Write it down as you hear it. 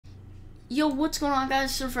Yo, what's going on, guys?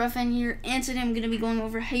 SurferFN here, and today I'm going to be going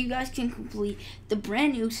over how you guys can complete the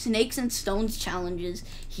brand new Snakes and Stones challenges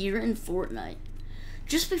here in Fortnite.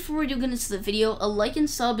 Just before we do get into the video, a like and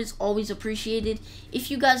sub is always appreciated. If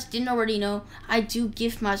you guys didn't already know, I do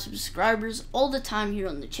gift my subscribers all the time here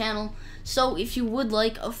on the channel. So if you would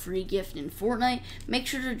like a free gift in Fortnite, make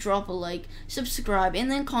sure to drop a like, subscribe, and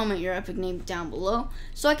then comment your epic name down below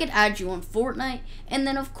so I could add you on Fortnite, and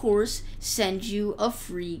then of course send you a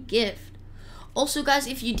free gift. Also, guys,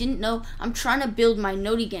 if you didn't know, I'm trying to build my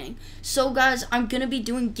Noti Gang. So, guys, I'm going to be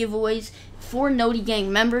doing giveaways for Noti Gang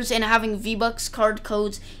members and having Vbucks card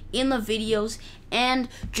codes in the videos and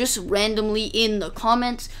just randomly in the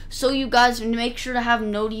comments. So, you guys make sure to have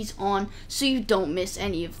noties on so you don't miss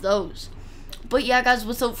any of those. But, yeah, guys,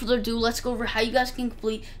 without further ado, let's go over how you guys can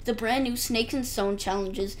complete the brand new Snakes and Stone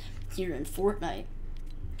challenges here in Fortnite.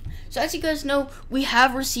 So as you guys know, we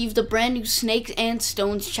have received the brand new Snakes and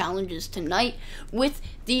Stones challenges tonight with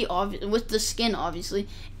the skin, obviously,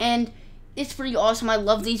 and it's pretty awesome. I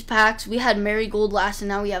love these packs. We had Marigold last, and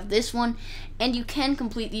now we have this one, and you can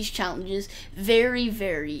complete these challenges very,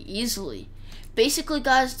 very easily. Basically,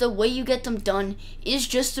 guys, the way you get them done is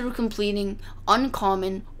just through completing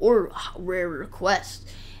uncommon or rare requests,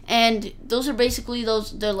 and those are basically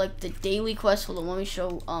they're like the daily quests. Hold on, let me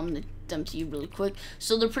show them to you really quick.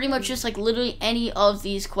 So they're pretty much just like literally any of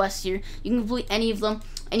these quests here. You can complete any of them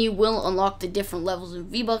and you will unlock the different levels of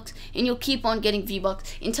V-Bucks, and you'll keep on getting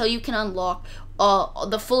V-Bucks until you can unlock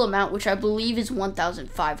the full amount, which I believe is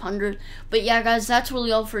 1,500. But yeah, guys, that's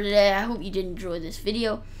really all for today. I hope you did enjoy this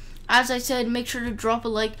video. As I said, make sure to drop a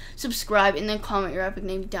like, subscribe, and then comment your epic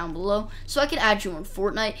name down below so I can add you on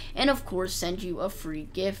Fortnite and of course send you a free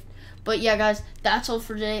gift. But yeah, guys, that's all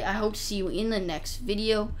for today. I hope to see you in the next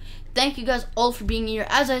video. Thank you guys all for being here.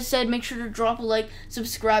 As I said, make sure to drop a like,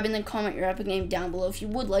 subscribe, and then comment your epic name down below if you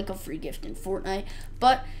would like a free gift in Fortnite.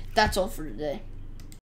 But that's all for today.